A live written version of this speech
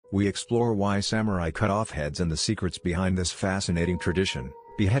We explore why samurai cut off heads and the secrets behind this fascinating tradition.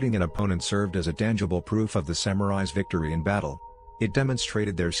 Beheading an opponent served as a tangible proof of the samurai's victory in battle. It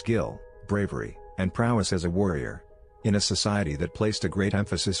demonstrated their skill, bravery, and prowess as a warrior. In a society that placed a great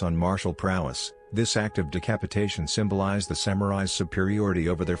emphasis on martial prowess, this act of decapitation symbolized the samurai's superiority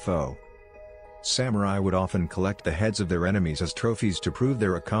over their foe. Samurai would often collect the heads of their enemies as trophies to prove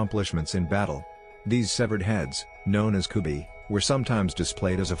their accomplishments in battle. These severed heads, known as kubi, were sometimes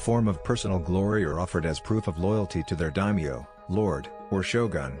displayed as a form of personal glory or offered as proof of loyalty to their daimyo, lord, or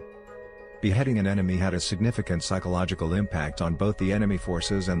shogun. Beheading an enemy had a significant psychological impact on both the enemy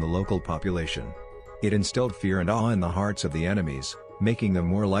forces and the local population. It instilled fear and awe in the hearts of the enemies, making them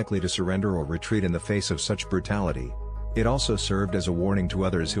more likely to surrender or retreat in the face of such brutality. It also served as a warning to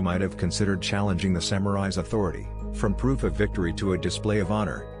others who might have considered challenging the samurai's authority. From proof of victory to a display of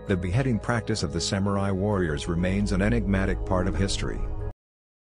honor, the beheading practice of the samurai warriors remains an enigmatic part of history.